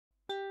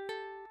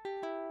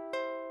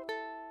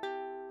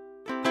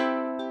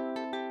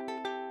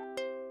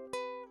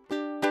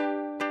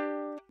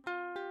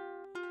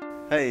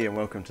Hey, and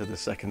welcome to the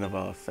second of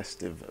our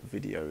festive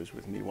videos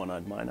with me,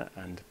 OneEyedMiner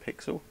and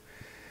Pixel.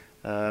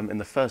 In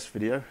the first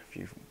video, if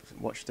you've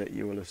watched it,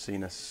 you will have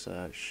seen us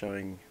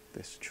showing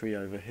this tree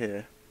over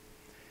here.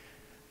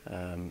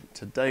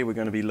 Today we're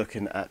going to be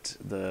looking at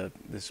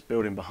this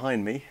building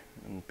behind me,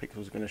 and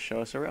Pixel's going to show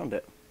us around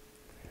it.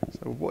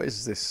 So what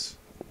is this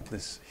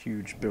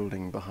huge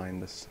building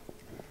behind us?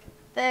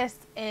 This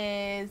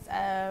is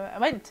it's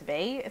meant to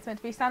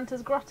be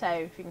Santa's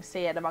Grotto, if you can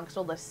see it amongst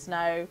all the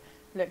snow.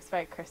 Looks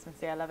very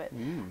Christmassy, I love it.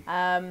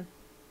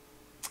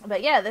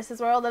 But yeah, this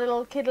is where all the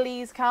little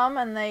kiddlies come,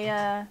 and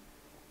they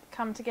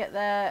come to get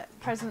their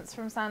presents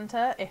from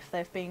Santa, if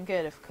they've been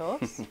good, of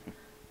course.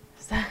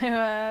 So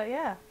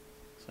yeah.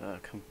 So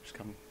just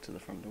come to the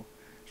front door.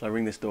 Shall I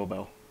ring this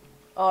doorbell?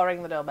 Or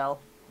ring the doorbell.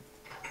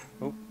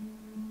 Oh.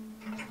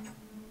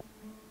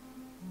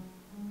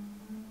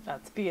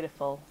 That's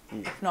beautiful,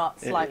 Yeah. if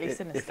not slightly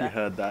sinister. If you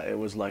heard that, it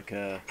was like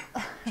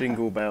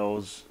jingle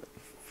bells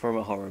from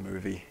a horror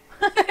movie.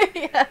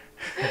 Yeah.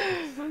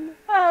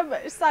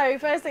 So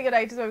first thing I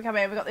noticed when we come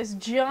in, we've got this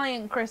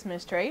giant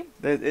Christmas tree.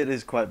 It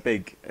is quite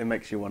big. It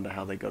makes you wonder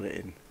how they got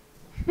it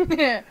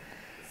in.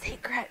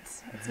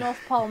 Secrets. It's North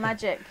Pole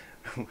magic.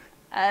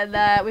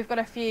 And we've got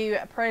a few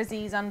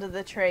prezzies under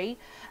the tree.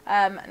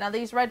 Now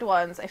these red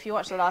ones, if you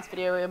watched the last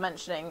video, we were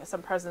mentioning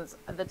some presents.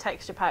 The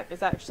texture pack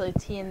is actually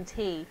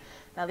TNT.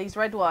 Now these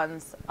red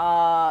ones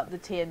are the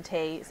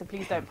TNT, so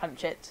please don't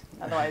punch it,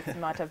 otherwise you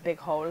might have a big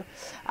hole.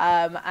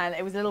 And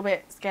it was a little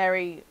bit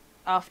scary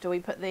after we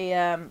put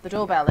the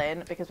doorbell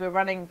in, because we're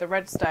running the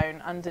redstone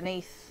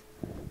underneath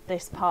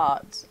this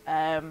part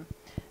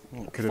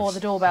for the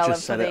doorbell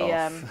and for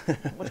the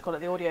what do you call it,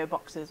 the audio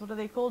boxes. What are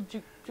they called?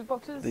 Juke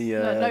boxes? The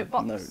note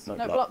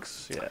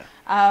blocks.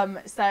 Yeah.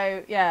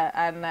 So yeah,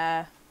 and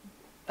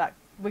that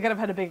we could have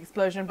had a big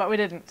explosion, but we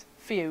didn't.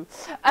 Phew.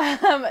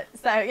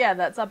 So yeah,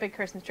 that's our big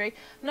Christmas tree.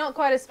 Not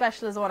quite as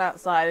special as the one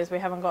outside, as we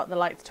haven't got the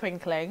lights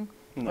twinkling.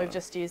 No. We've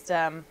just used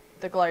the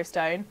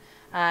glowstone,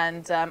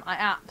 and I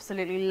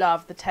absolutely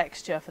love the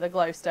texture for the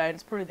glowstone.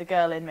 It's probably the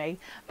girl in me,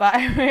 but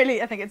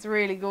I think it's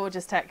really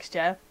gorgeous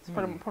texture. It's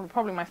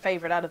probably my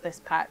favourite out of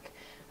this pack.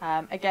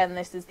 Again,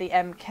 this is the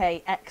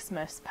MK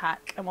Xmas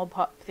pack, and we'll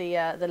pop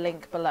the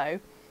link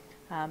below.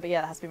 But yeah,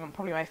 that has been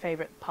probably my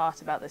favourite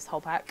part about this whole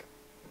pack.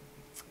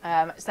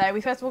 So we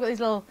first of all got these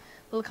little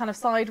kind of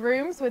side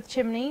rooms with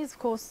chimneys. Of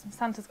course,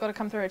 Santa's got to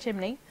come through a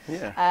chimney.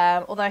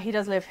 Yeah. Although he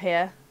does live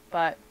here,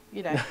 but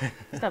you know,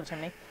 still have a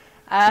chimney.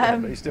 Yeah,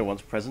 but he still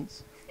wants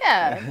presents.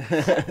 Yeah.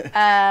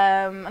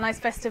 A nice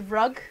festive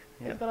rug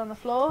we've got on the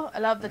floor. I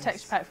love the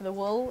texture pack for the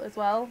wool as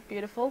well.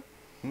 Beautiful.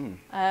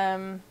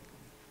 Yeah,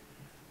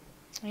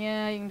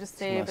 you can just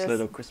see nice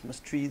little Christmas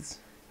trees.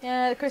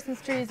 Yeah, the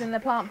Christmas trees in the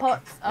plant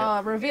pots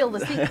reveal the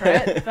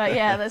secret. But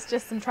yeah, there's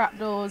just some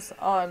trapdoors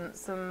on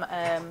some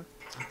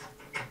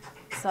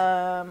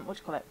what do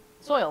you call it?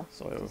 Soil.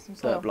 Some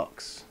soil. Dirt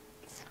blocks.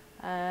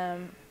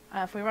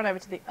 If we run over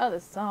to the other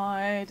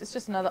side, it's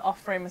just another off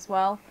frame as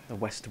well. The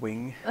West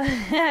Wing.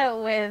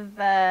 with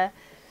a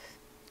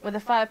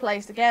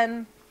fireplace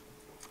again.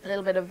 A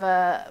little bit of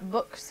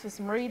books for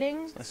some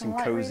reading. Nice and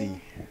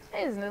cosy.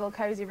 It is a little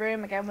cosy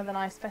room again with a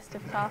nice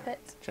festive carpet.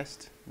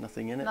 Chest,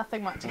 nothing in it.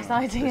 Nothing much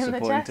exciting in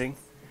the chest.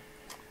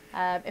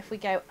 If we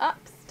go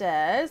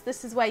upstairs,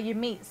 this is where you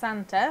meet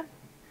Santa.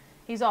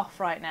 He's off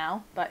right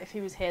now, but if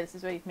he was here, this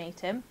is where you'd meet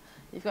him.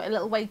 You've got a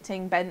little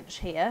waiting bench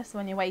here, so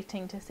when you're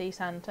waiting to see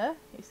Santa,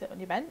 you sit on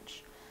your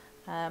bench.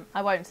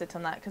 I won't sit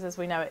on that because, as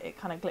we know, it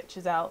kind of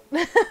glitches out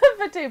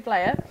for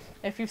two-player,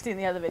 if you've seen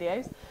the other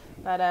videos.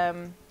 But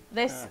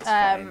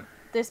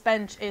this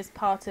bench is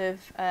part of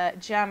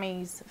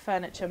Jammy's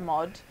furniture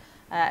mod.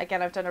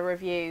 Again, I've done a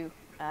review.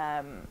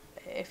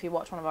 If you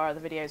watch one of our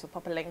other videos, we'll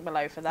pop a link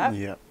below for that.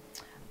 Yeah.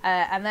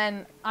 And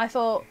then I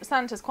thought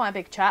Santa's quite a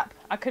big chap.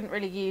 I couldn't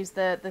really use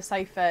the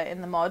sofa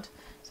in the mod,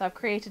 so I've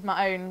created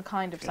my own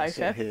kind of sofa.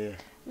 Sit here.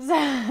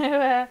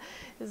 So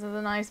this is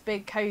a nice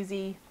big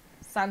cosy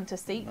Santa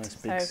seat. Nice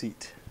big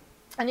seat.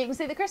 And you can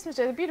see the Christmas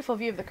tree, a beautiful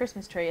view of the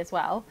Christmas tree as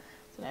well.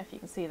 I don't know if you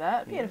can see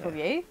that. Beautiful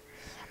view.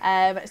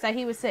 So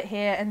he would sit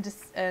here and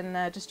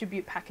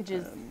distribute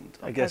packages.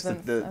 I guess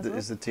is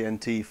the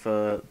TNT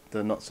for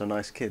the not so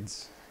nice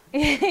kids.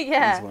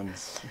 Yeah. These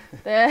ones.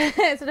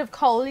 Instead of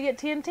coal, you get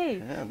TNT.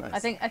 Yeah, nice. I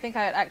think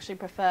I would actually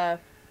prefer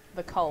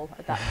the coal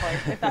at that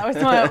point if that was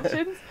my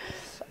options.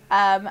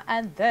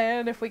 And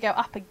then if we go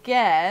up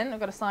again, I've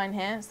got a sign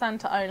here: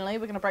 Santa only.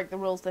 We're going to break the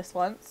rules this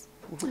once.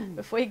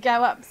 If we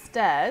go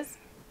upstairs,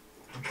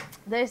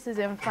 this is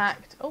in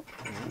fact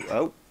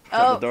the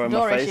door in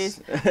my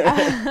face.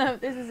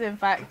 This is in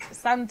fact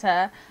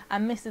Santa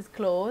and Mrs.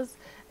 Claus,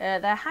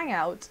 their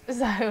hangout.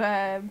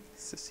 So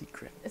it's a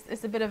secret.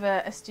 It's a bit of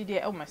a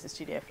studio, almost a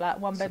studio flat,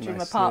 one-bedroom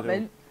nice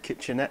apartment.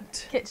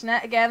 Kitchenette.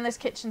 Kitchenette again. This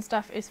kitchen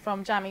stuff is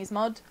from Jammy's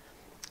mod.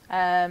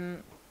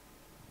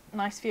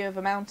 Nice view of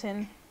a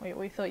mountain.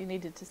 We thought you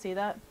needed to see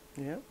that.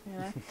 Yeah. You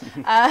know.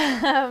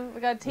 We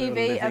got a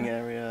TV and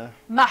area.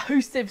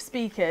 massive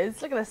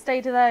speakers. Look at the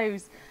state of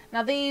those.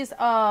 Now these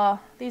are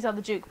the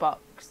jukebox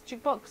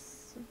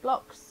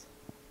blocks.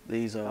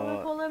 These what do I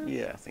are, call them?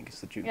 yeah, I think it's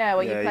the Duke. Yeah,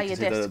 where you play can your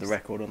see discs. the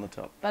record on the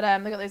top. But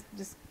they got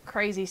this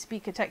crazy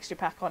speaker texture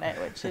pack on it,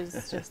 which is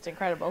just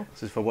incredible.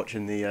 This is for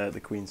watching the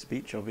Queen's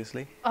speech,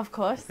 obviously. Of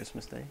course. On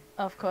Christmas Day.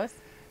 Of course.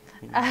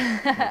 You know,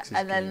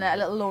 And then a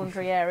little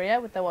laundry area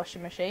with the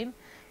washing machine,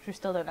 which we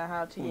still don't know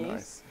how to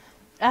use.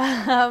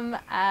 Nice.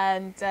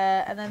 And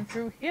then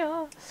through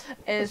here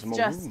is More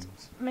just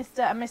rooms.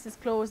 Mr. and Mrs.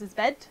 Claus's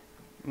bed.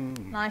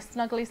 Nice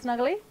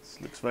snuggly. This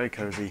looks very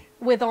cosy.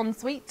 With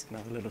ensuite. Can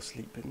have a little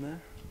sleep in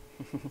there.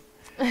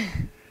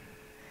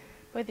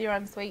 With your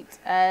ensuite.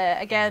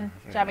 Again,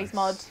 Very Jammies nice.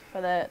 mod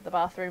for the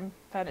bathroom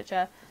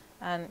furniture.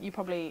 And I'm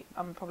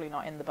probably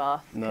not in the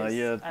bath. No, 'cause,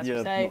 you're as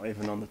we say, not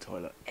even on the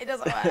toilet. it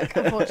doesn't work,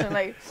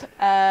 unfortunately.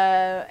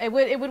 It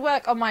would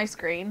work on my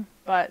screen,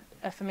 but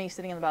for me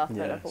sitting in the bath,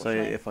 Yeah, so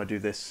unfortunately. if I do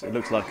this, it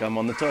looks like I'm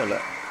on the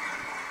toilet.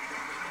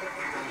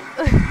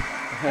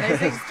 And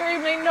it's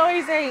extremely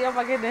noisy. Oh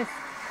my goodness.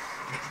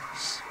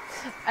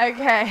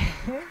 Okay.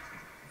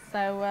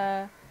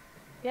 So,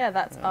 yeah,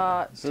 that's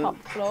our So top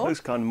It floor. looks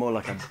kind of more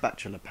like a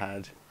bachelor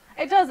pad.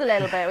 It does a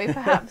little bit. We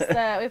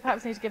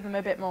perhaps need to give them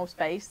a bit more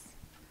space.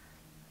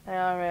 They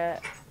are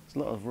There's a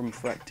lot of room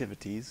for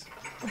activities.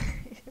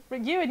 for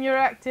you and your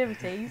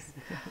activities.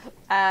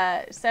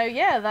 So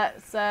yeah,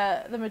 that's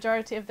the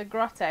majority of the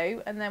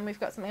grotto, and then we've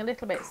got something a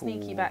little bit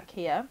sneaky Cool. back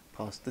here.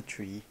 Past the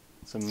tree,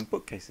 some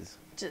bookcases.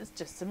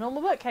 Just some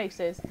normal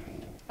bookcases.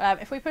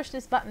 If we push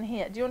this button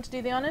here, do you want to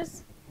do the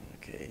honours?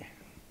 Okay.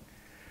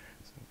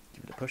 So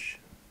give it a push.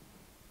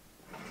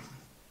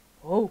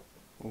 Oh.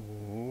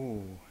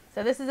 Ooh.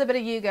 So this is a bit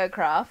of Yugo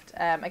craft.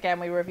 Again,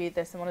 we reviewed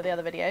this in one of the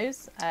other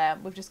videos.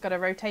 We've just got a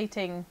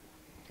rotating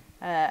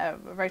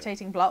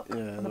block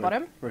on the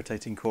bottom.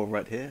 Rotating core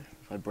right here.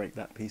 If I break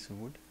that piece of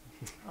wood.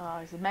 Oh,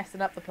 he's messing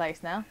up the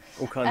place now.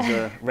 All kinds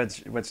of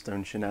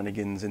redstone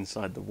shenanigans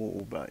inside the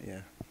wall, but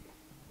yeah.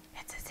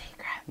 It's a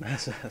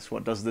secret. That's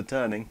what does the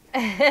turning.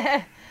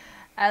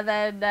 And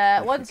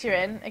then once you're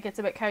in, it gets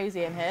a bit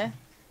cozy in here.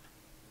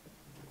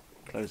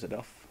 Close it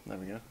off. There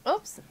we go.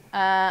 Oops.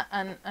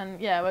 And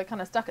yeah, we're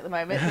kind of stuck at the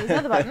moment. There's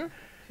another button.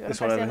 If you want This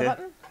to press one the over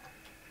other here.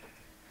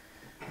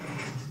 button.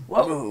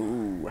 Whoa.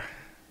 Ooh.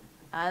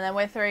 And then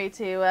we're through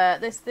to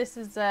this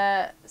is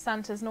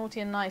Santa's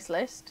naughty and nice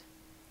list.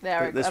 They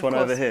are, This of one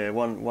course, over here,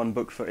 one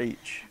book for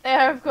each. They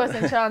are of course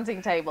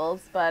enchanting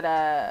tables, but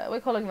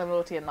we're calling them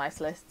naughty and nice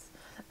lists.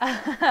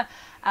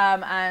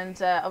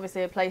 And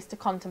obviously a place to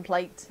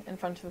contemplate in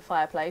front of a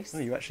fireplace. Oh,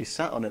 you actually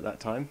sat on it that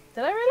time.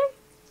 Did I really?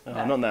 Oh,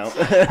 No. not now.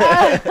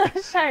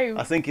 Shame.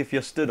 I think if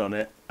you're stood on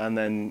it and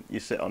then you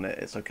sit on it,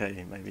 it's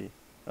okay, maybe.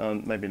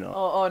 Maybe not.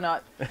 Or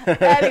not.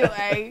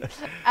 Anyway,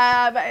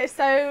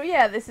 so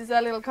yeah, this is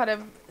a little kind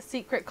of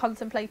secret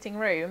contemplating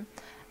room.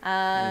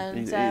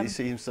 And he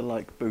seems to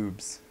like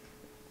boobs.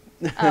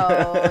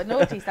 oh,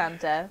 naughty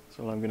Santa. That's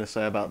all I'm going to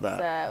say about that.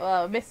 So,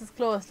 well, Mrs.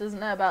 Claus doesn't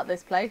know about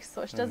this place.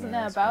 What she doesn't Yeah,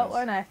 know I about,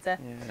 suppose. won't have to.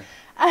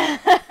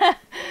 Yeah.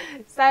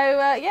 So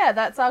yeah,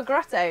 that's our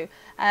grotto.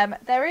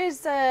 There is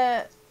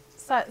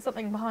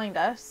something behind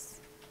us.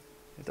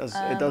 It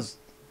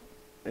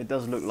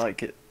does look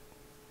like it.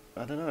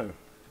 I don't know.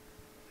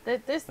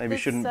 Maybe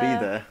shouldn't be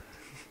there.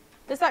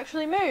 This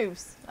actually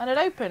moves and it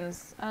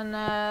opens, and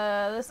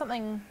there's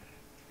something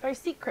very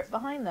secret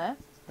behind there.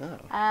 Oh.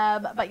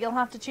 But you'll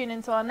have to tune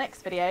into our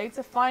next video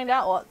to find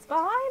out what's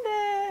behind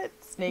it.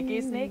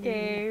 Sneaky,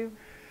 sneaky.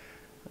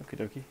 Okie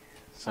dokie.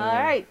 So,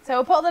 Alright, so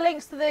we'll put all the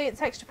links to the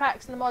texture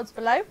packs and the mods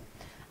below.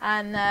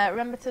 And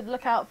remember to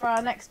look out for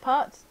our next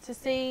part to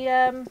see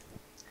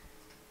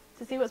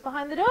what's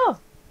behind the door.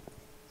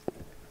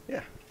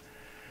 Yeah.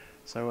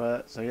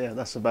 So yeah,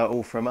 that's about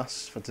all from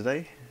us for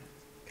today.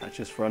 Catch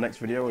us for our next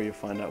video where you'll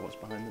find out what's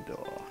behind the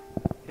door.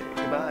 Okay,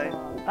 goodbye.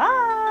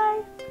 Bye!